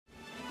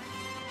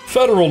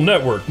Federal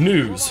Network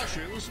News.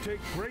 Martians take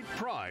great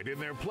pride in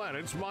their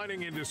planet's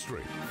mining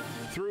industry.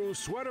 Through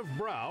sweat of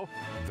brow,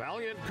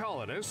 valiant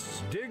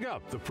colonists dig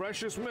up the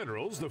precious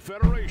minerals the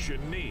Federation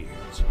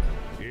needs.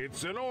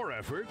 It's an ore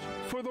effort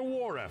for the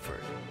war effort,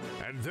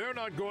 and they're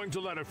not going to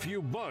let a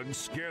few bugs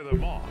scare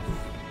them off.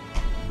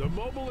 The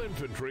mobile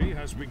infantry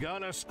has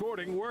begun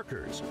escorting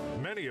workers,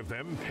 many of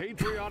them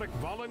patriotic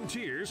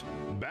volunteers,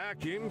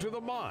 back into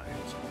the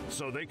mines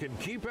so they can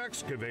keep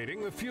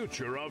excavating the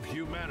future of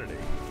humanity.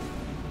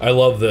 I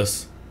love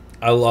this.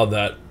 I love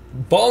that.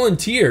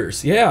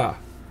 Volunteers, yeah.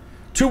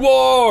 To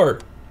war!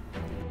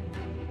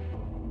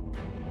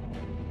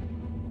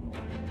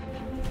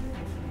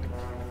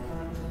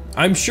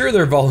 I'm sure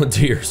they're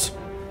volunteers.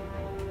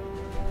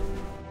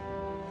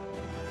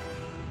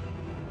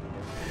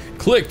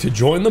 Click to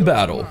join the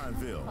battle.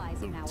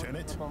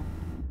 Lieutenant.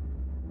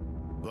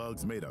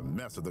 Bugs made a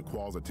mess of the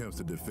Qual's attempts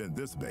to defend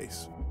this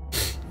base.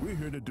 We're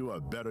here to do a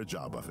better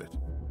job of it.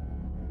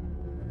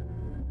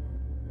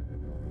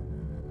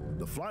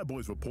 The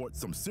Flyboys report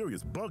some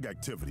serious bug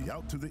activity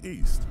out to the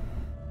east.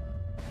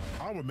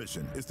 Our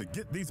mission is to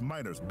get these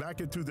miners back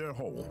into their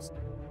holes,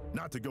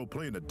 not to go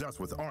play in the dust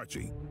with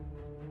Archie.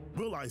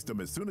 We'll ice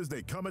them as soon as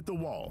they come at the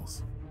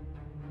walls.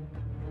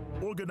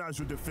 Organize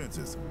your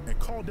defenses and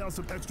call down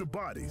some extra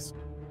bodies.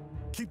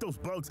 Keep those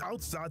bugs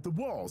outside the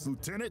walls,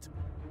 Lieutenant.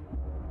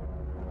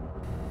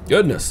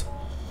 Goodness.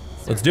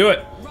 Let's do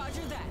it.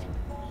 Roger that.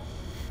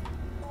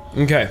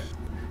 Okay.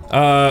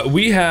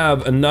 We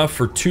have enough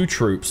for 2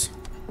 troops.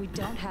 We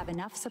don't have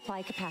enough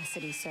supply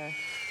capacity, sir.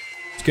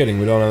 Just kidding,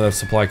 we don't have enough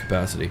supply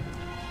capacity.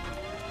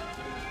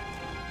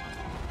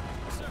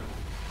 Sir.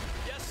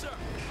 Yes, sir.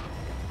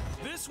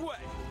 This way.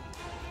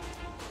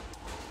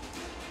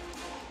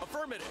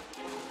 Affirmative.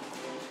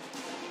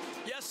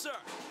 Yes, sir.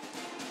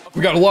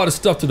 We got a lot of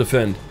stuff to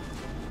defend.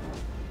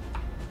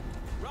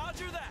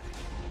 Roger that.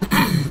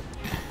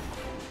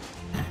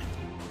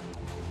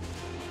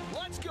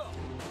 Let's go.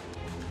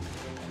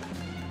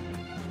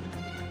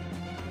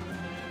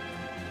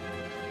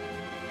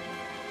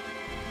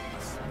 I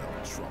smell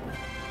trouble.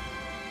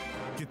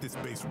 Get this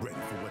base ready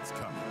for what's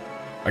coming.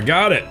 I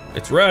got it.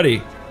 It's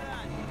ready.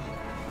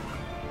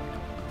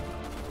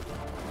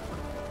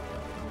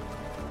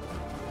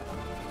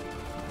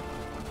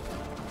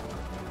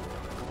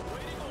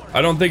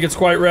 I don't think it's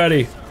quite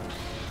ready.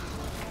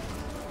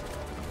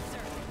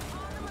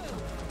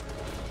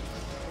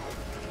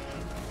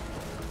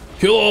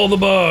 Kill all the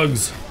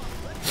bugs.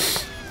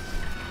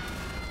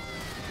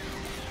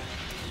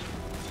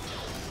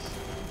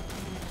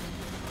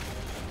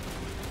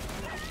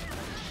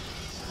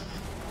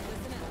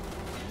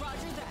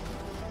 Roger that.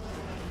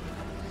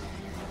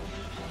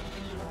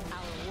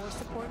 Our war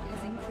support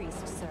has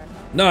increased, sir.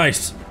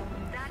 Nice.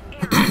 That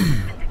area has been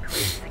declared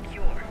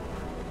secure.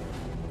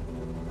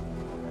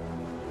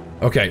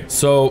 Okay,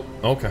 so,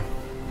 okay.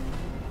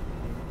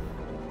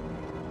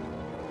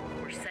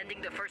 We're sending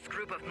the first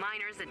group of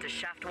miners into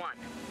Shaft 1.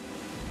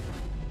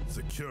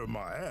 Secure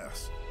my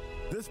ass.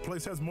 This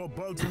place has more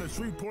bugs than a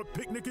Shreveport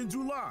picnic in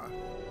July.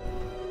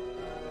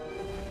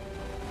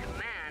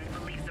 Command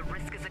believes the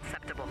risk is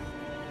acceptable.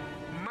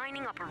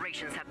 Mining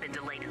operations have been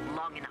delayed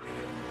long enough.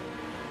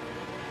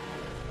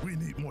 We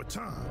need more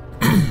time.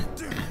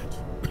 Damn it.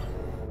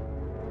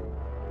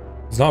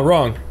 It's not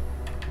wrong.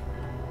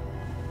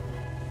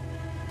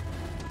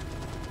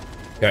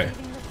 Okay.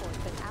 Receiving reports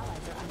that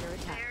allies are under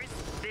attack.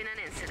 There's been an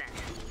incident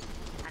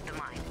at the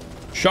mine.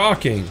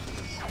 Shocking.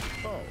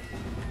 Oh,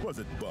 was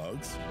it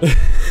bugs?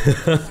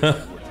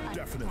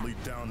 Definitely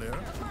down there.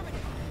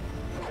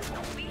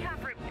 We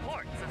have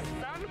reports of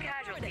some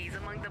casualties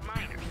among the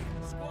miners.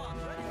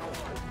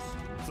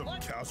 Some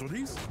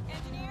casualties?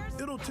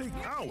 It'll take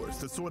hours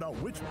to sort out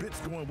which bits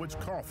go in which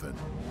coffin.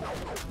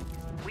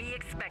 We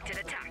expected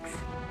attacks.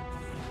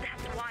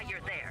 That's why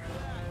you're there.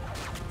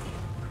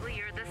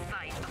 Clear the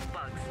site of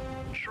bugs.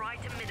 Try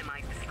to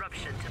minimize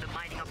disruption to the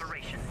mining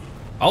operation.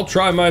 I'll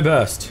try my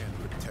best.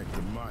 And protect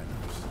the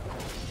miners.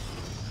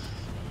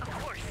 Of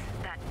course,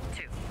 that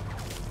too.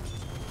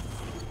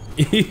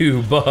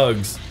 Ew,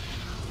 bugs.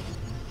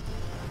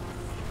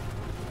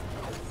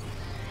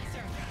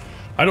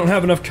 I don't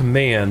have enough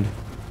command.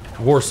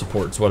 War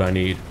support's what I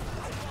need.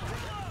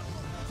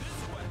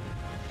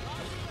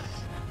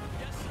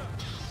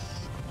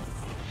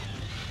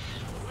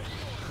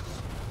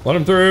 Let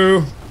him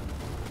through.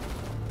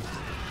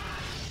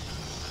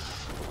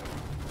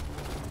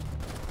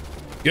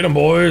 Get him,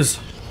 boys.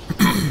 This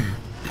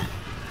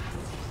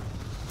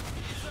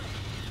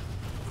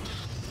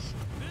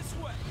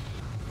way.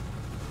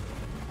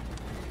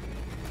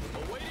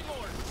 Awaiting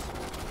orders.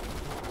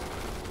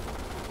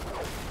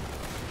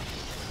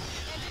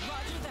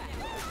 Roger that.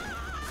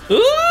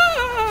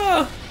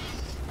 Ah!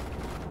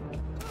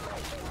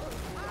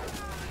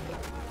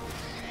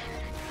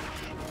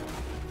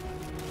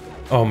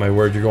 Oh my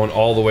word, you're going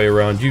all the way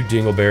around, you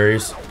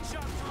dingleberries.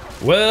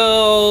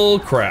 Well,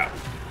 crap.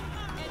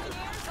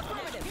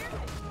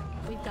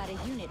 We've got a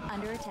unit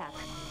under attack.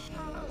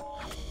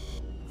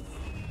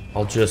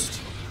 I'll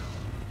just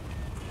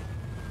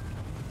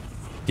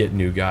get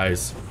new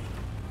guys.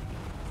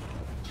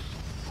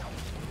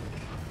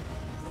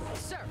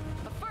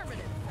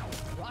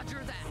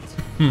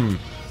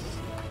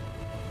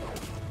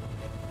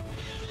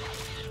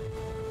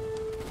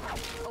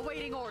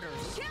 Awaiting orders.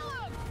 Kill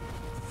him!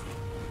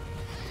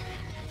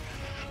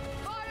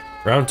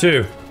 Round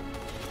 2.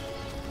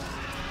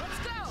 Let's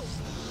go!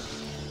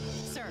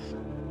 Sir.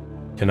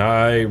 Can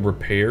I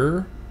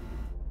repair?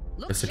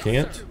 Guess I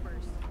can't.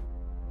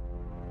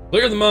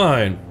 Clear the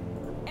mine.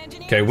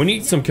 Okay, we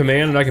need some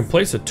command, and I can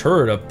place a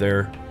turret up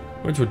there,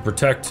 which would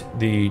protect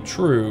the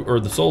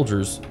the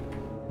soldiers,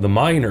 the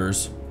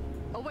miners.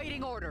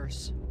 Awaiting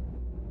orders.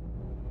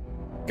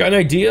 Got an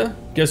idea?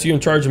 Guess you in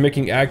charge of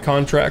making ad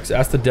contracts?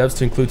 Ask the devs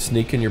to include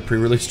sneak in your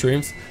pre-release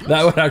streams.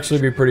 That would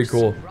actually be pretty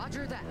cool.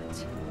 Roger that.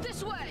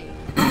 This way.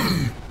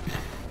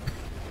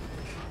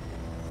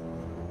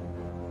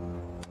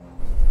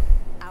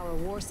 Our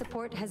war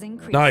support has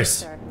increased, Nice.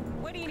 sir.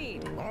 What do you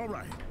need? All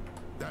right.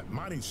 That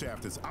mining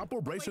shaft is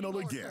operational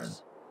again.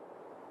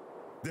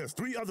 There's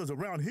 3 others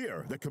around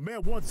here that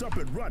Command wants up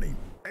and running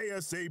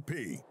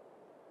ASAP.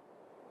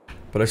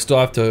 But I still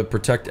have to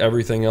protect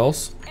everything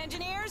else.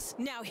 Engineers,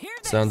 now hear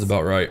this. Sounds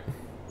about right.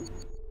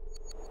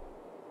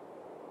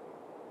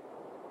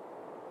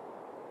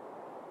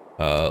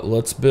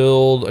 Let's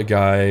build a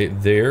guy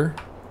there.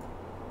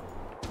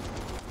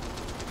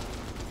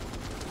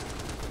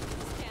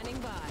 Standing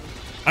by.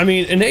 I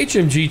mean, an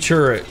HMG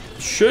turret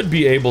should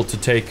be able to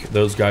take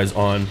those guys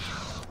on.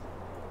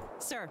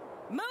 Sir,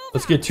 move.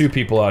 Let's get 2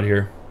 people out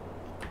here.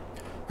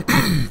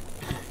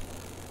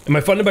 Am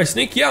I funded by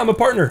Sneak? Yeah, I'm a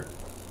partner.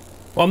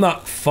 Well, I'm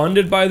not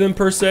funded by them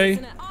per se,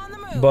 On the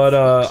move. but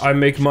I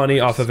make money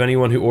off of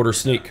anyone who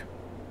orders Sneak.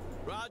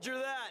 Roger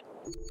that.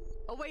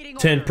 Awaiting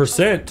orders.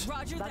 10%,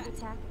 Roger Bug that.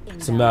 attack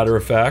as a matter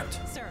of fact.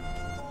 Sir.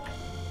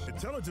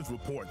 Intelligence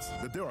reports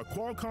that there are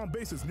Qualcomm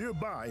bases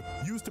nearby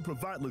used to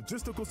provide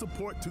logistical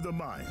support to the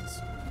mines.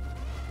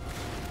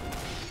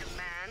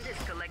 Command is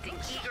collecting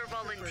eager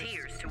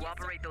volunteers to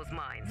operate those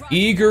mines.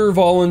 Eager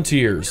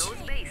volunteers. Those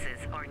bases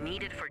are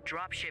needed for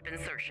dropship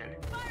insertion.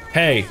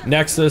 Hey,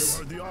 Nexus,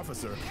 Heard the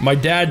officer. my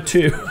dad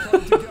too.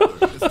 Come together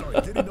and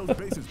start getting those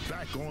bases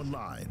back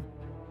online.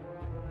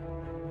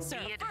 Sir.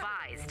 Be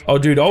advised. Oh,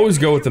 dude, always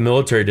go with the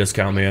military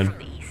discount, man. From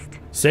the east.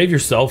 Save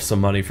yourself some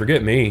money.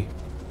 Forget me.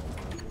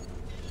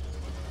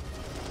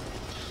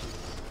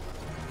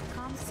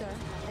 Com, sir.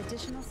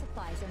 Additional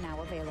supplies are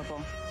now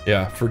available.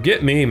 Yeah,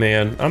 forget me,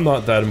 man. I'm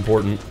not that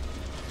important.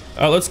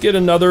 Let's get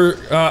another.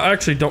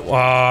 Actually, don't.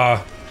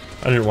 I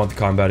didn't want the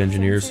combat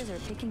engineers. Sensors are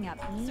picking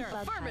up new Sir,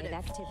 bug hive affirmative.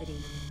 activity.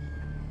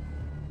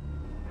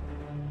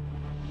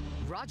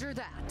 Roger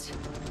that.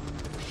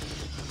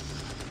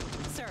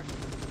 Sir.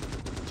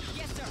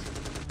 Yes, sir.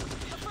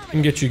 I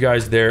can get you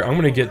guys there. I'm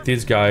gonna get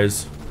these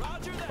guys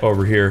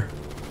over here.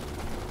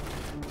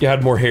 If you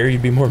had more hair,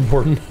 you'd be more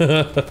important.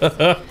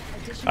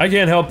 I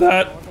can't help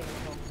that.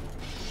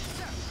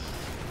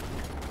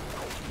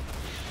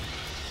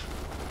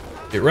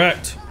 Get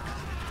wrecked.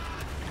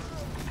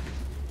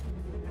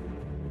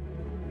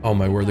 Oh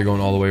my word, they're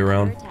going all the way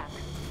around. Attack.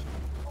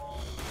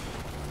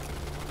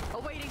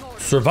 Awaiting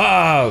orders.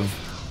 Survive!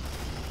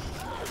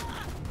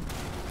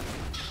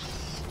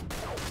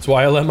 That's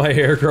why I let my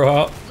hair grow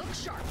out. Look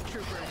sharp,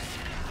 troopers.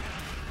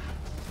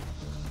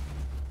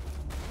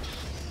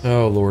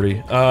 Oh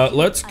lordy.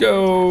 Let's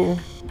go.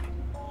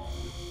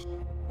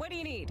 What do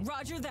you need?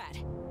 Roger that.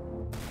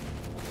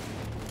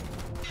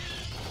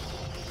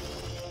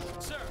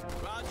 Sir,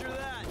 roger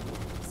that.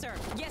 Sir.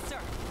 Yes, sir.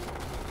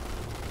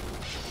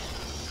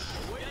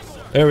 Yes,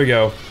 sir. There we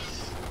go.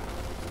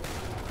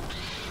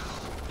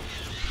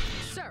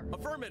 Sir.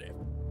 Affirmative.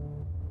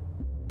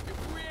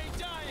 If we ain't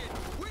dying,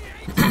 we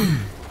ain't dying.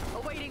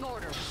 Awaiting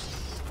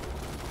orders.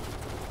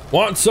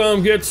 Want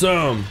some, get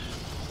some.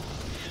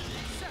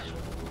 Sir.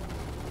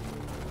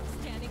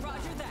 Standing.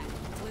 Roger that.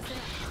 Listen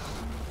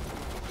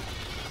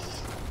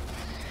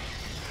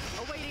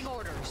up. Awaiting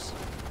orders.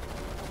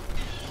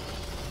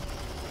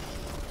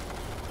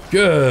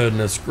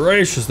 Goodness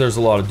gracious, there's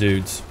a lot of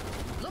dudes.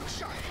 Look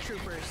sharp,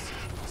 troopers.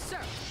 Sir.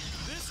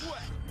 This way.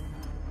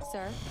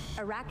 Sir,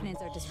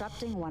 arachnids are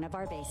disrupting one of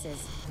our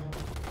bases.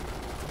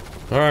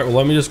 Alright, well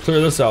let me just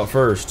clear this out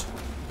first.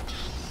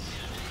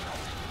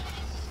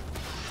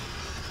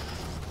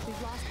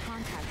 We've lost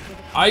contact with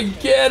a I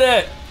get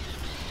it!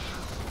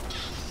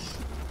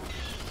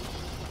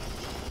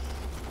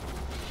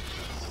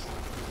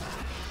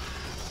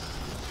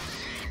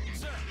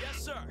 Sir, yes,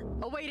 sir.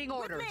 Awaiting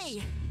orders.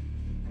 Me.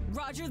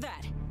 Roger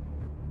that.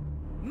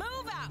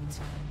 Move out.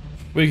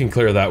 We can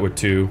clear that with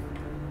 2.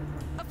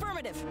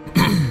 Affirmative.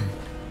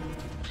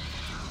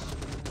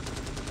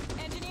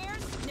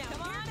 Engineers, now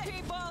come on,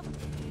 people.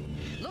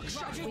 Look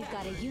sharp. We've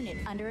got a unit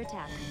under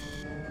attack.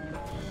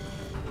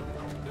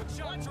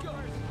 Let's go.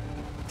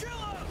 Kill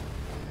him.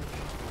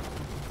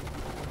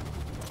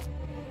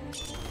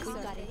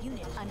 We've got a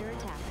unit under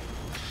attack.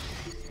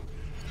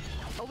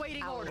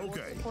 Awaiting Our orders. war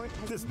Okay, support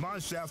has this been- mine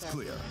shaft's Sir.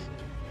 clear.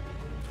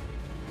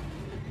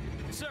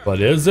 Sir. But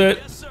is it?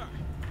 Yes, sir.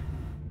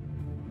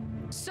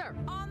 Sir.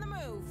 On the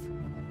move.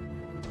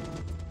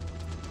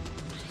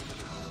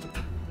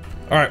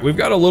 Alright, we've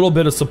got a little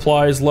bit of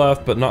supplies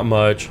left, but not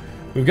much.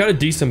 We've got a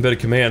decent bit of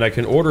command. I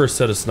can order a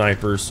set of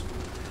snipers.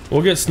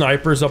 We'll get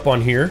snipers up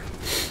on here.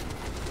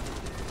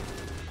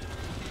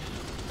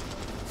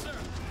 Sir.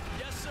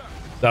 Yes, sir.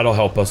 That'll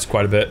help us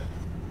quite a bit.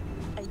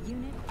 A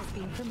unit is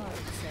being promoted,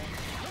 sir.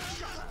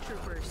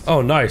 Troopers.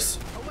 Oh, nice.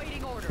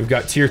 Awaiting orders. We've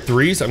got tier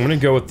 3s. I'm gonna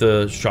go with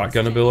the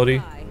shotgun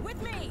ability. With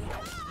me.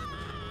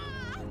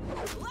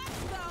 Let's go.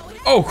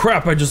 Oh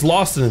crap, I just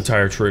lost an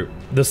entire troop.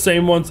 The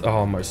same ones.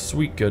 Oh my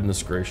sweet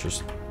goodness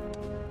gracious.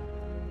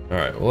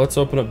 Alright, well let's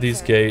open up these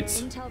Sir,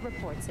 gates. Intel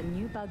reports a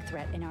new bug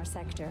threat in our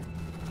sector.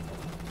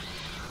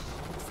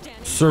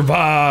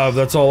 Survive,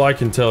 that's all I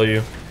can tell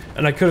you.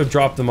 And I could have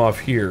dropped them off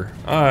here.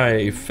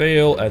 I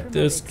fail at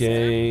this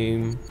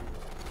game.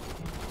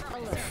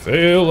 I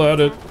fail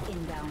at it.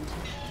 Inbound.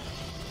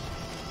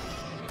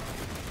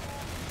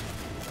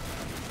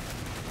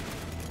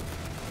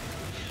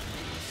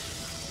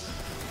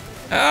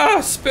 Ah,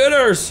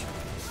 spitters!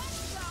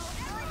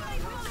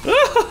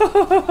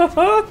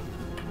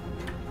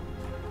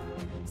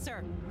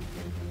 Sir.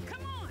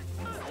 Come on.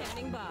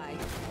 Standing by.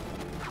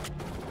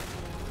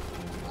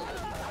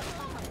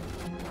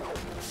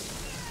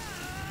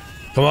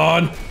 Come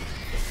on.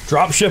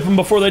 Drop ship them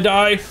before they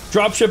die.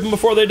 Drop ship them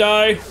before they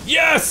die.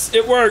 Yes,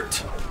 it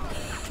worked.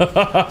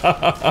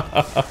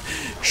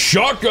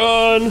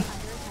 Shotgun.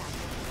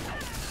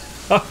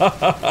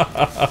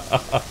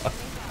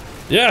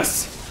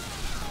 Yes.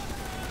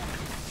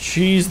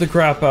 Cheese the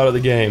crap out of the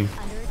game.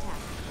 Under attack.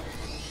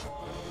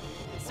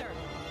 Sir.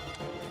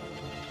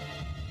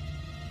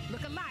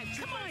 Look alive.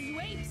 Come on, you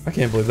apes. I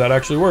can't believe that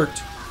actually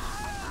worked.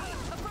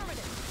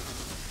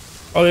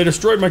 Affirmative. Oh, they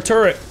destroyed my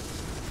turret.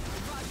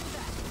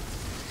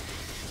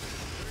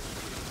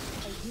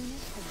 A unit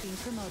has been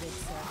promoted,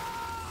 sir.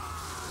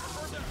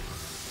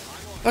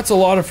 That's a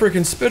lot of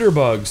freaking spitter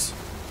bugs.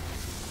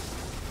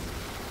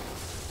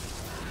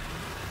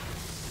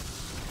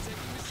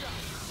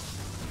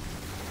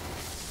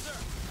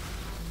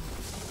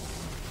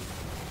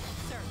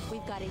 Sir,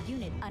 we've got a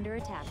unit under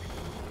attack.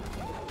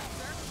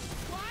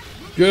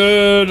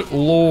 Good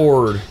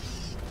lord.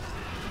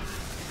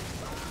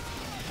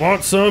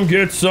 Want some,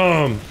 get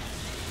some.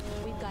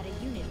 We've got a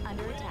unit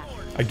under attack.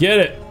 I get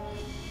it.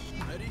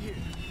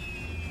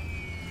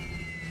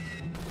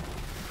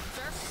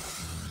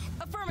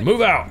 Affirmative.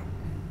 Move out.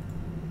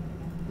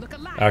 Look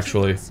alive.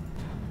 Actually, troopers.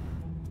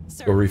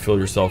 Sir. go refill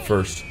yourself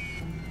first.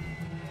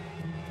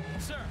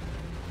 Sir.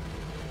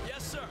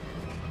 Yes, sir.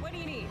 What do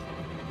you need?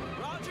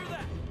 Roger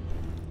that.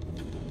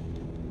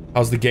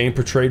 How's the game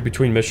portrayed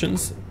between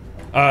missions?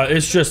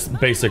 It's just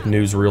basic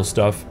newsreel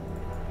stuff.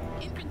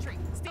 Infantry.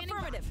 Standing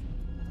affirmative.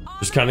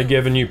 Just kind of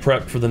giving you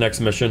prep for the next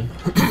mission.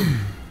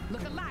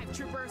 Look alive,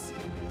 troopers.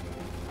 Standing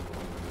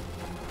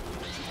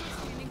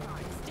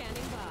by.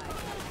 Standing by.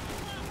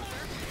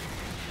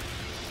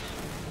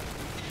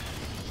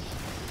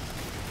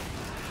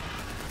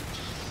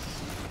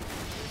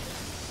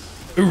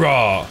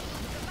 Hoorah!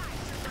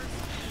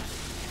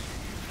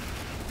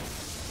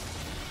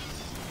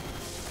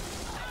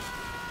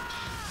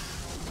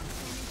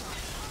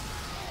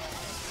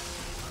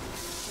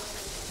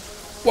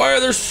 Why are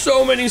there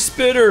so many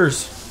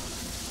spitters?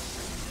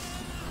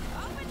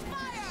 Open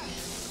fire.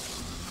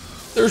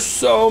 There's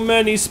so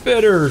many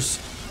spitters.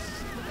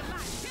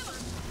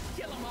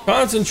 Kill 'em all.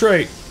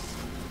 Concentrate.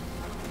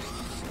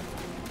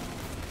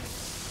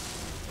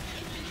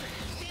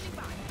 Standing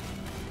by.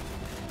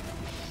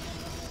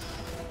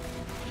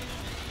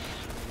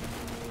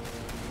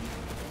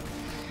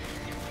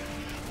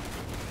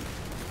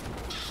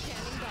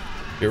 Standing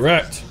by. Get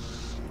wrecked.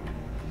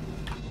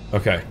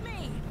 Okay.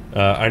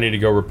 I need to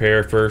go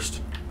repair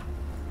first.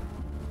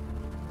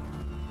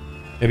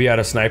 Maybe add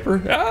a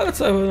sniper? Ah, that's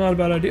not a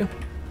bad idea.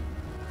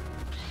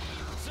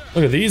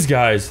 Look at these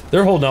guys.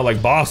 They're holding out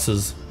like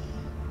bosses.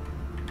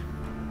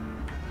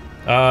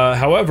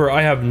 However,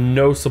 I have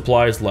no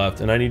supplies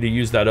left, and I need to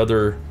use that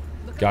other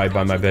guy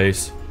by my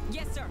base.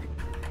 Yes, sir.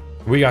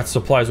 We got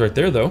supplies right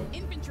there, though.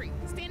 Infantry.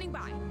 Standing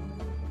by.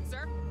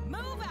 Sir.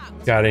 Move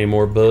out. Got any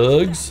more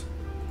bugs?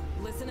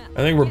 Listen up.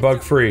 I think we're Yes,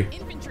 bug sir. free.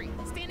 Infantry.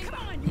 Standing. Come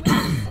on, you.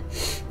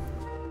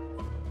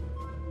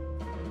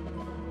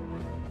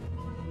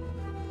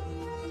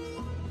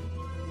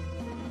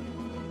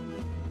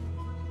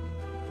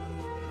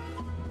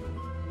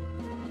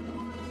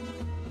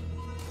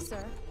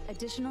 Sir,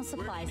 additional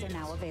supplies are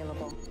now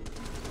available.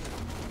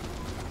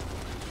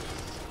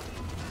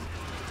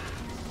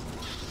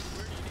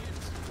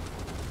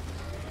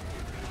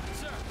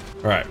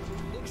 All right.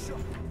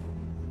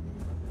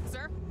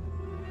 Sir.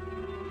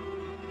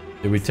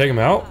 Did we take him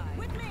out?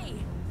 With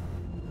me.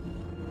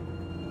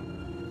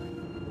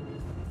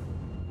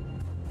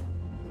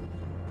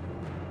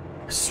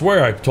 I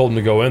swear I told him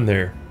to go in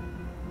there.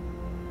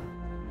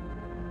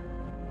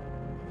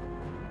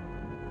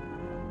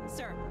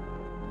 Sir.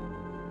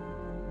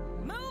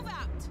 Move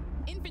out.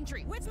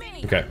 Infantry. With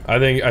me. Okay, I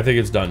think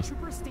it's done.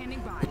 Troopers standing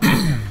by.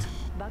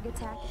 Bug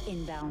attack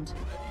inbound.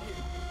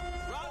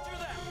 Roger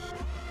that.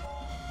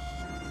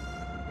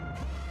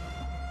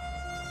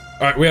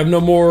 All right, we have no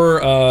more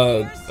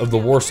of the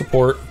war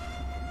support.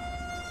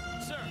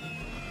 Sir.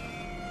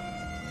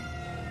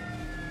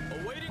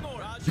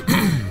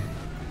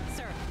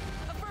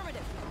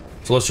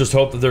 So let's just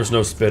hope that there's no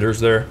spitters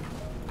there.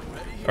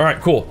 All right,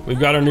 cool. We've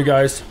got our new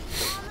guys.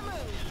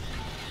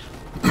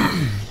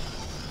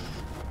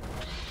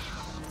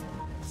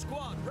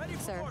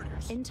 Sir,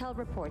 intel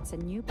reports a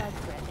new bug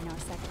threat in our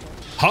sector.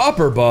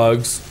 Hopper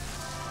bugs.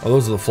 Oh,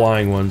 those are the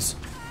flying ones.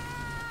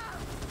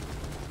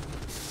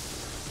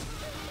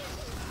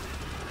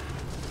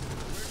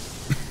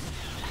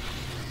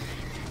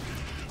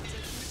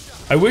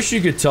 I wish you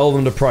could tell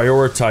them to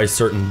prioritize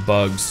certain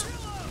bugs.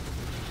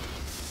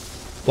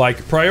 Like,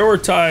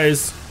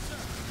 prioritize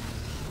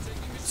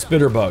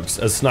spitter bugs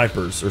as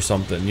snipers or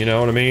something. You know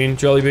what I mean,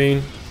 Jelly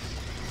Bean?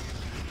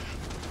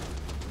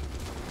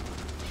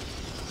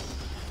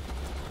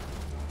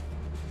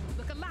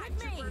 Look alive,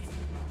 troopers.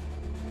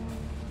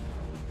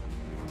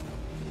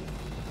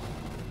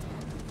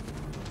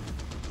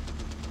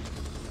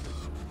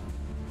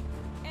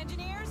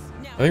 Engineers,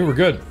 now I think we're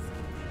good.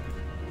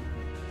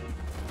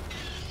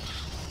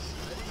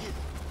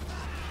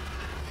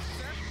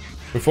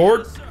 Move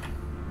forward.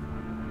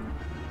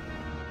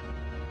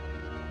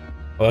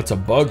 Oh, that's a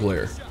bug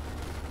layer.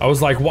 I was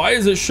like, why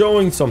is it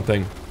showing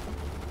something?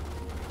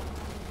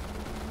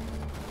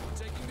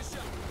 Taking the shot.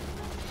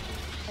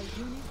 A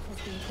unit has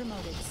been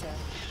promoted, sir.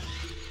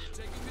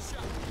 Taking the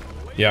shot.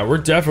 Yeah, we're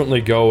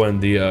definitely going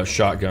the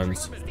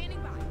shotguns. standing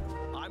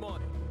by. I'm on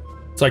it.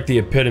 It's like the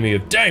epitome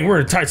of, dang, we're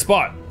in a tight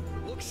spot.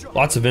 Look sharp.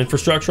 Lots of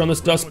infrastructure on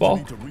this dust ball.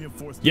 Need to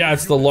reinforce Yeah,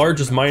 it's the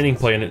largest mining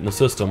planet in the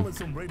system. Calling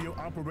some radio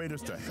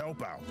operators to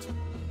help out.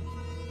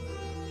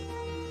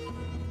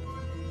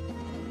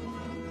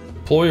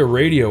 Deploy a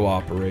radio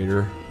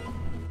operator.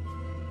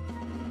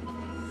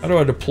 How do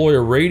I deploy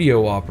a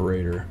radio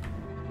operator?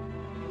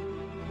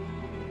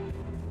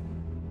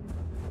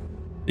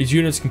 These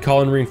units can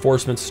call in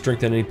reinforcements to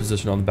strengthen any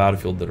position on the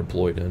battlefield they're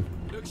deployed in.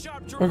 Look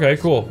sharp, troopers.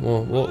 Okay, cool.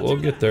 Well, we'll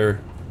get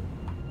there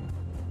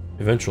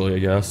eventually, I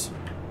guess.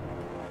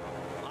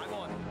 I'm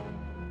on it.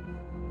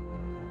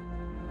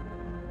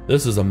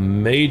 This is a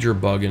major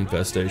bug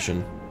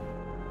infestation.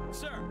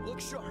 Sir,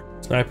 look sharp.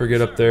 Sniper,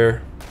 get up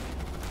there.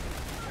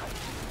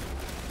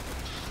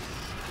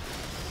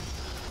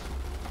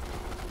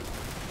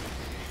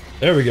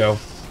 There we go.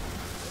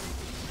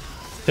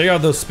 Take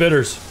out those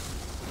spitters.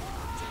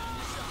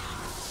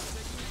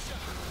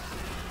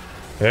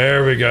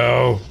 There we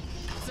go.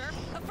 Sir,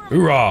 affirmative.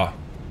 Hoorah.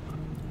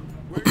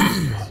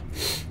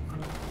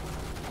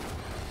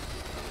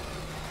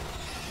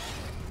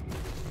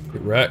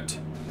 Get wrecked.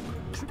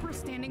 Trooper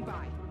standing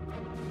by.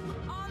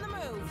 On the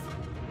move.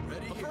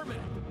 Ready here.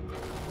 Affirmative.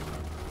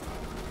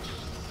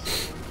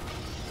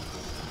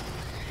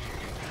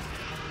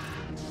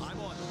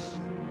 I'm on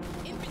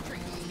it. Infantry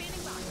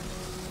standing by.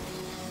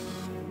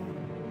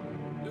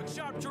 Look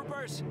sharp,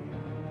 troopers.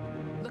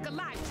 Look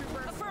alive,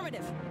 trooper.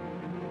 Affirmative.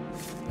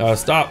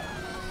 Stop.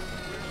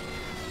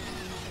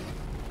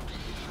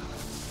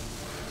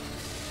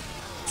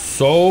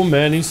 So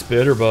many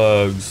spitter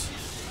bugs.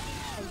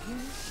 A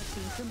unit has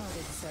been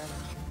promoted, sir.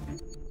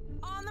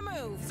 On the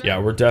move. Yeah,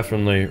 we're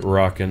definitely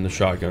rocking the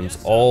shotguns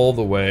all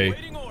the way.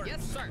 Waiting orders.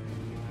 Yes, sir.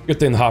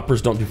 Good thing the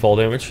hoppers don't do fall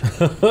damage.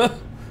 That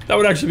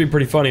would actually be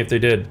pretty funny if they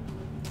did.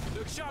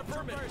 Look sharp,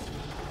 troopers.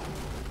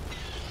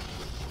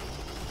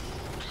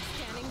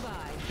 Standing by.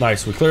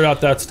 Nice, we cleared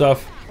out that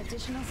stuff.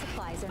 Additional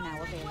supplies are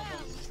now available.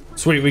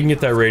 Sweet, we can get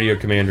that radio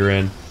commander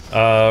in.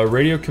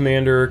 Radio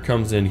commander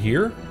comes in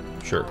here.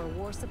 Sure. Our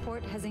war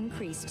support has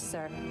increased,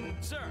 sir.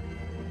 Sir.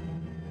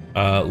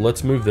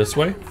 Let's move this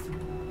way.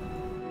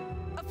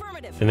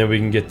 Affirmative. And then we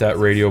can get that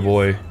radio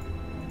boy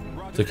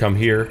to come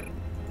here.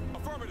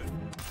 Affirmative.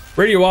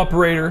 Radio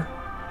operator.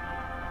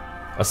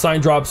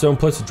 Assign drop zone.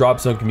 Place a drop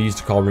zone can be used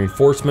to call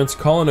reinforcements.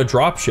 Call in a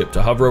drop ship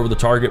to hover over the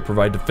target.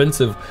 Provide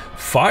defensive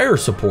fire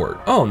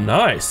support. Oh,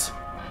 nice.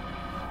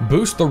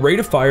 Boost the rate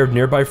of fire of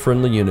nearby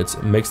friendly units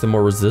and makes them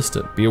more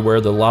resistant. Be aware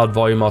the loud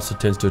volume also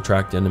tends to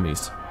attract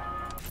enemies.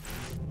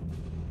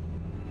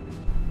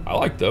 I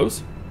like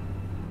those.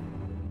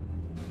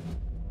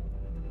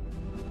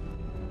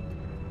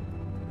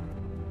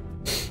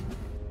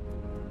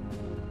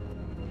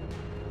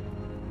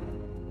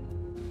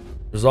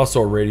 There's also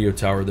a radio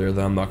tower there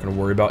that I'm not going to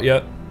worry about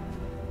yet.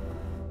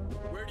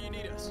 Where do you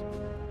need us?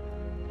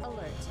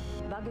 Alert.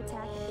 Bug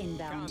attack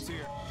inbound. Comms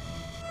here.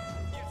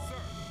 Yes, sir.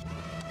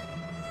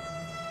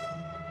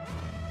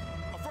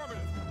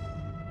 Affirmative.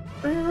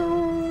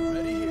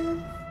 Ready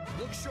here.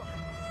 Look sharp.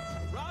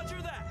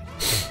 Roger that.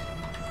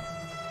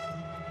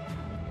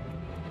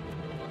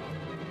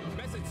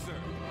 Message, sir.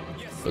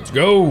 Yes, sir. Let's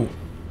go.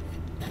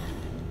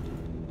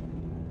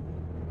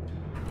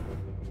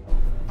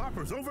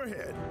 Hoppers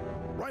overhead.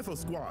 Rifle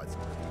squads.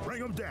 Bring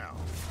them down.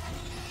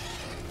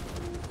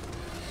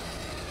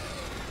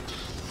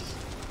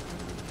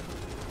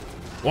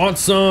 Want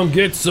some?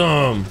 Get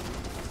some.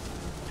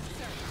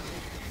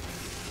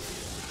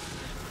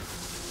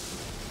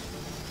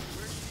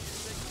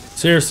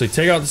 Seriously,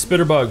 take out the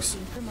spitter bugs.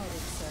 Being promoted,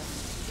 sir.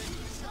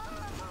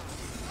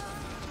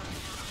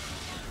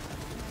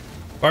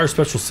 Fire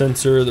special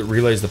sensor that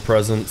relays the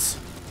presence.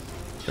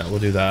 Yeah, we'll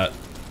do that.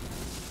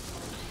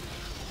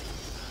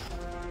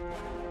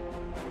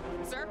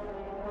 Sir.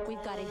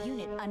 We've got a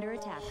unit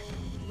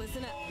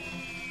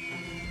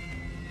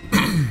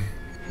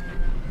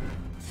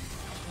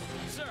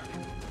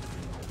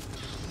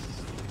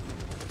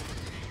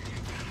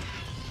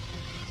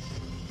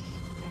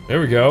There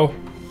we go.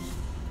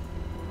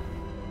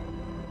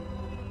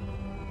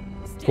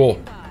 Cool.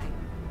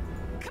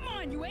 Come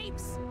on, you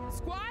apes.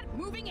 Squad,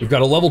 moving in. We've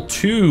got a level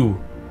 2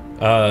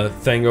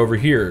 thing over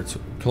here. It's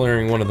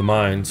clearing one of the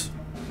mines.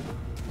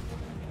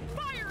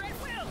 Fire at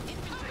will.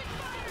 Incoming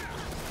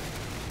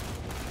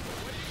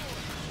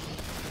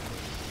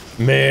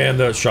fire. Man,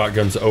 that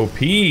shotgun's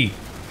OP.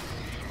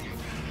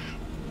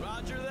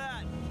 Roger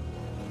that.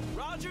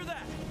 Roger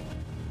that.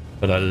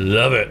 But I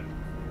love it.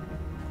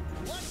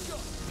 Let's go.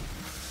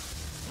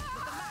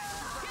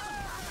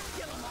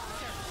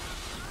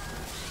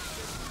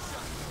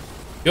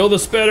 Kill the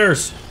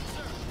spitters.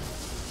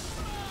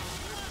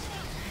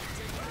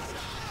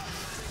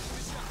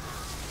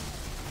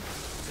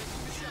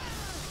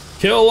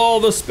 Kill all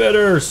the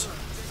spitters.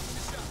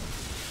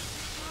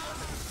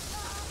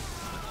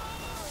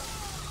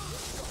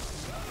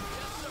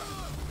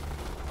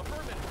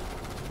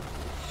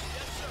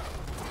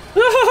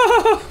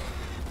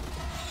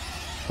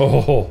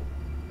 Oh,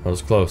 that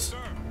was close.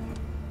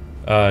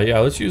 Yeah,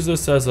 let's use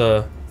this as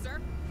a...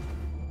 Sir?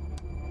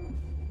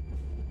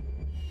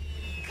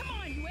 Come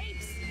on, you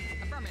apes.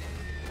 Affirmative.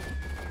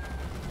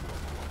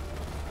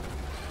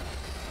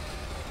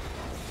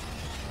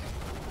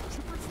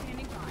 Trooper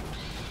standing by.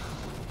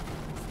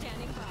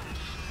 Standing by.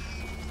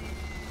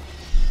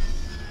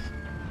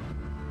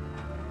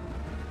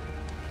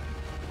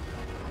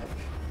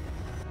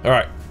 All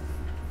right.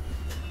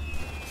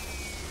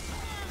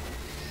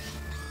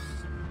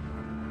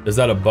 Is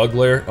that a bug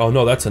lair? Oh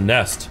no, that's a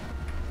nest.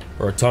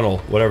 Or a tunnel,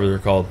 whatever they're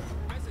called.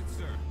 Message,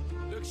 sir.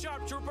 Look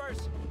sharp,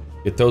 troopers.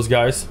 Get those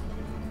guys.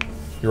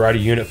 Your right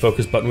unit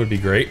focus button would be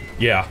great.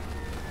 Yeah.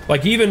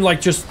 Like even like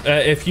just,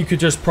 if you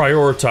could just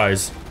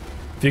prioritize.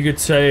 If you could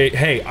say,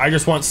 hey, I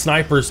just want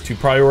snipers to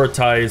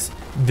prioritize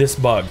this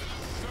bug.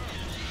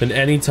 Then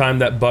anytime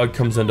that bug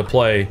comes into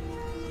play,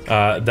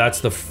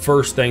 that's the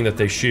first thing that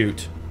they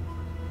shoot.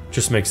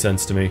 Just makes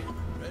sense to me.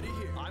 Ready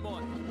here. I'm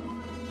on.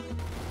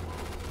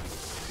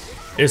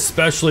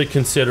 Especially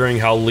considering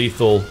how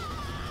lethal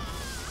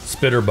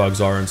spitter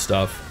bugs are and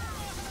stuff.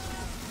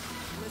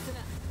 Listen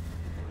up.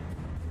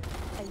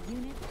 A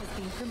unit has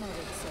been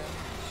promoted,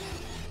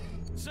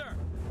 sir. Sir.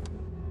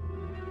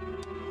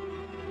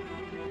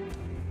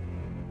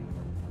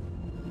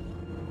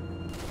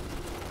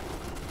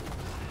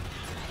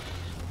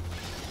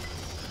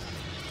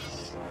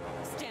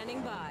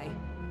 Standing by.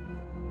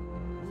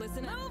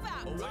 Listen up. Move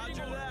out.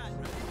 Roger that.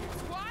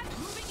 Squad,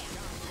 moving in.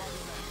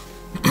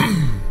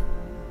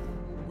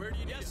 Where do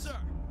you need? Yes, sir.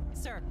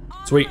 Sir.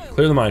 En Sweet, route.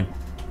 clear the mine.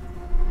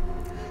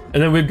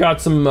 And then we've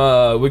got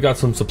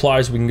some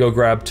supplies we can go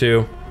grab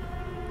too.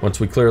 Once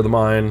we clear the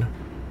mine.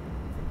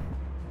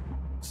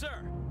 Sir.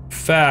 In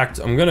fact,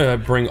 I'm gonna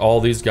bring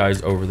all these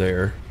guys over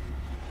there.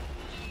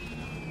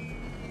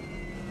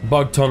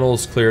 Bug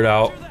tunnels cleared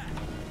out.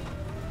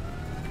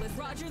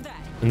 Roger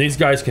that. And these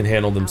guys can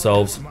handle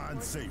themselves. Mine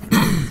safe.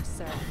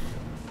 Sir.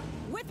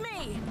 With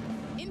me.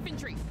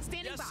 Infantry,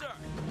 standing Yes, by. sir.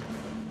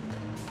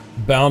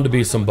 Bound to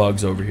be some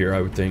bugs over here,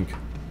 I would think.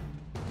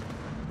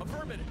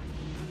 Affirmative.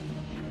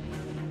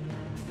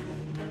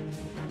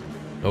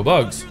 No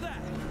bugs. Roger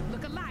that.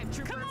 Look alive,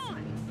 troopers. Come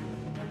on.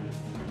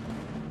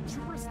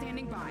 Trooper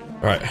standing by.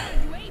 Alright.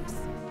 You apes.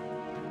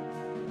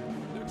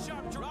 Look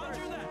sharp, troopers.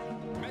 Roger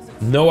that.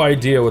 Message. No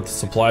idea what the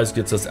supplies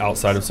gets us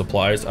outside of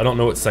supplies. I don't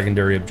know what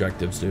secondary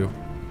objectives do.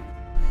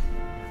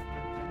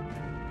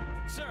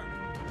 Sir.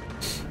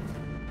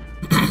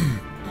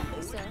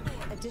 Sir,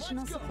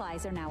 additional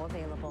supplies are now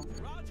available.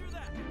 Roger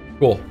that.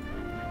 Cool.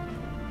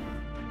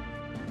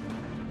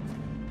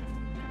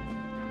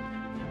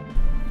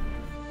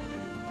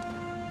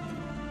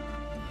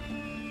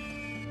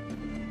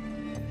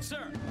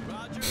 Sir.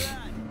 Roger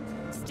that.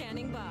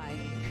 Standing by.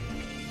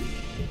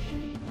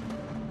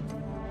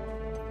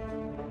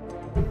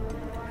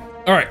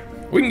 Alright,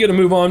 we can get a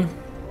move on.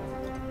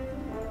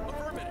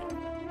 Affirmative.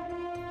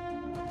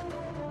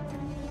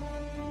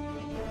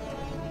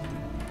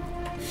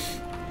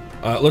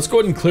 Let's go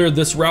ahead and clear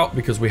this route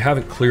because we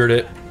haven't cleared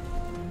it.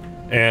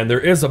 And there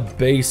is a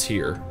base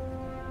here.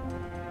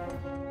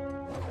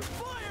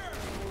 Fire!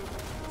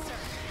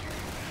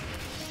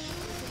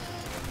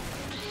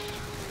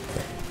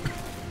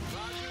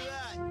 Roger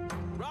that.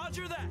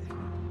 Roger that.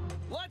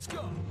 Let's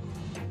go.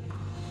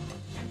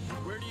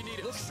 Where do you need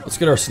it? Look sharp. Let's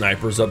get our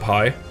snipers up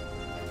high.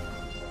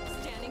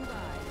 Standing by.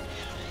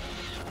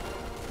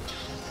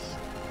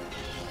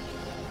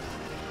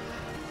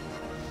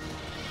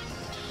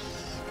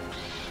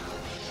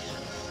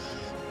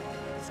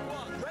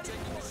 Squad, ready.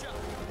 Taking the shot.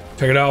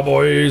 Check it out,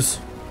 boys.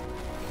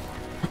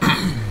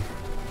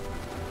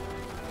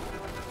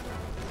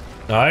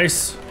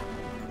 Nice.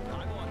 I'm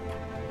on.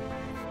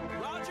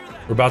 Roger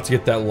that. We're about to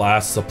get that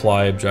last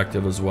supply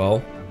objective as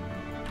well.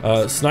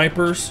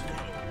 Snipers.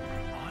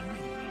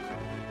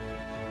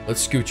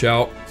 Let's scooch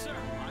out. Sir,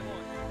 I'm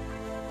on.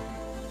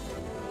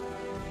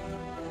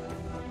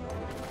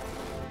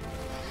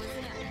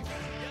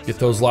 Get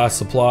those last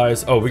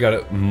supplies. Oh, we got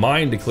a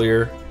mine to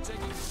clear.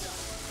 Taking the shot.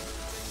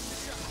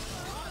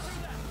 Roger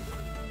that.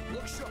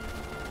 Look sharp.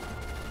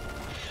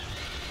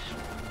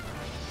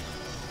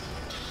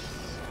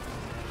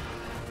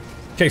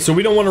 Okay, so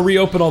we don't want to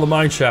reopen all the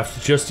mine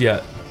shafts just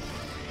yet.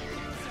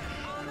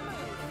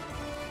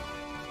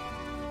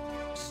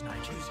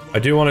 I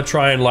do want to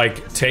try and,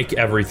 like, take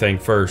everything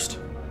first.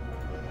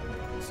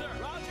 Sir,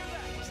 roger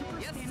that.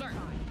 Yes, sir.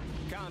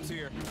 Comms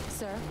here.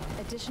 Sir,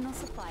 additional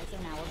supplies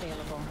are now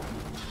available.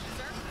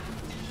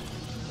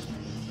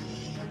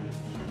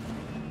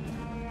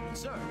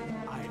 Sir,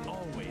 I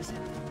always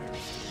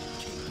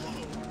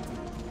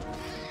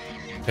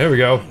There we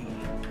go.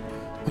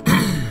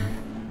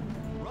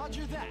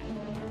 roger that.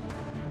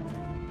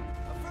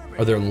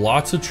 Are there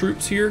lots of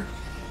troops here?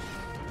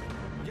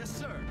 Yes,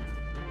 sir.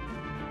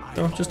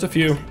 No, just a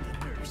few.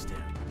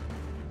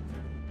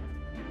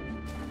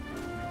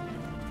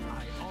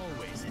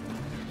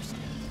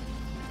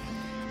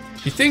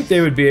 You think they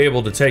would be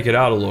able to take it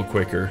out a little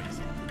quicker?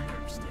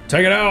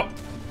 Take it out!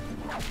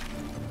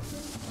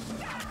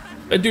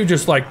 That dude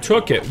just like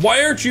took it.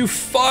 Why aren't you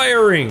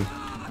firing?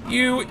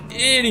 You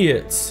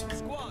idiots!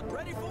 Squad,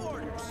 ready for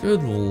orders.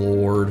 Good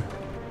lord.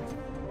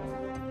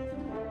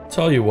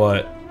 Tell you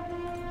what.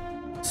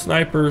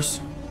 Snipers.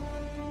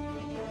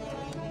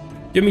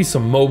 Give me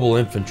some mobile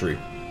infantry.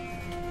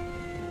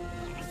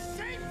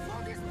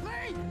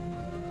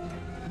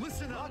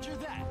 Listen, roger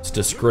that. It's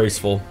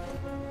disgraceful.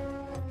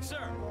 Sir,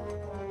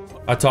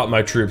 I taught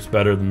my troops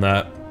better than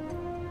that.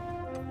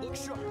 look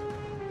sharp.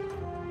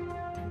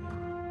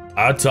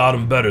 I taught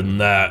them better than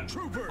that.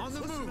 Troopers, On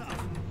the move.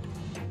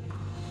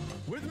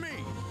 with me.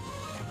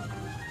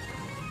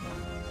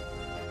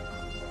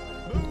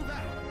 Move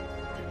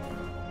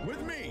out.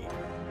 With me.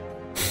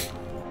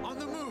 On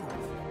the move.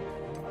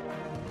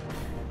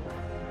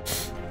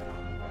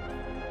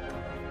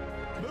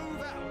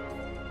 Move out.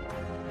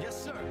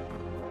 Yes, sir.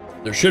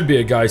 There should be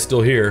a guy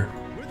still here.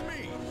 With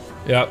me.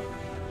 Yep.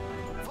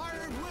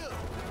 Fire at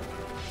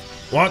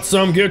will. Want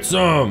some, get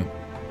some.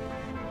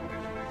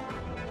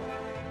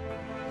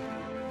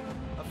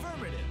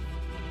 Affirmative.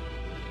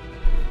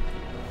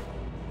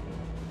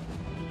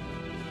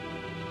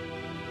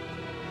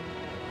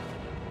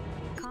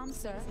 Com,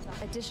 sir,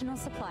 additional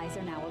supplies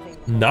are now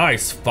available.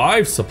 Nice,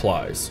 5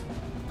 supplies.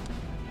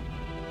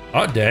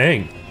 Oh,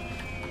 dang.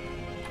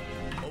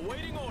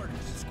 Awaiting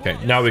orders.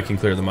 Okay, now we can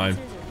clear the mine.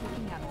 Cesar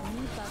picking up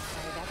new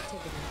bug-ridden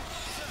activity.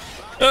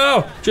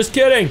 Oh, just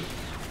kidding.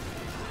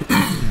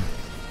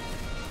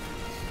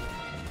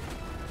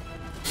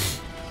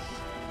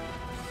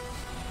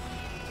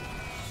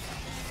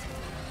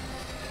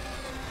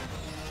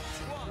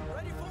 Squad,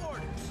 ready for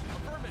orders.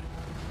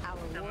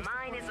 Affirmative. The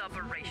mine is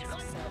operational.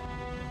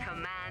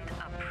 Command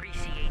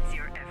appreciates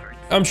your efforts.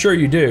 I'm sure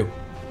you do.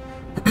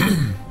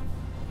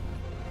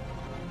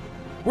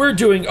 We're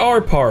doing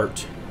our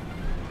part.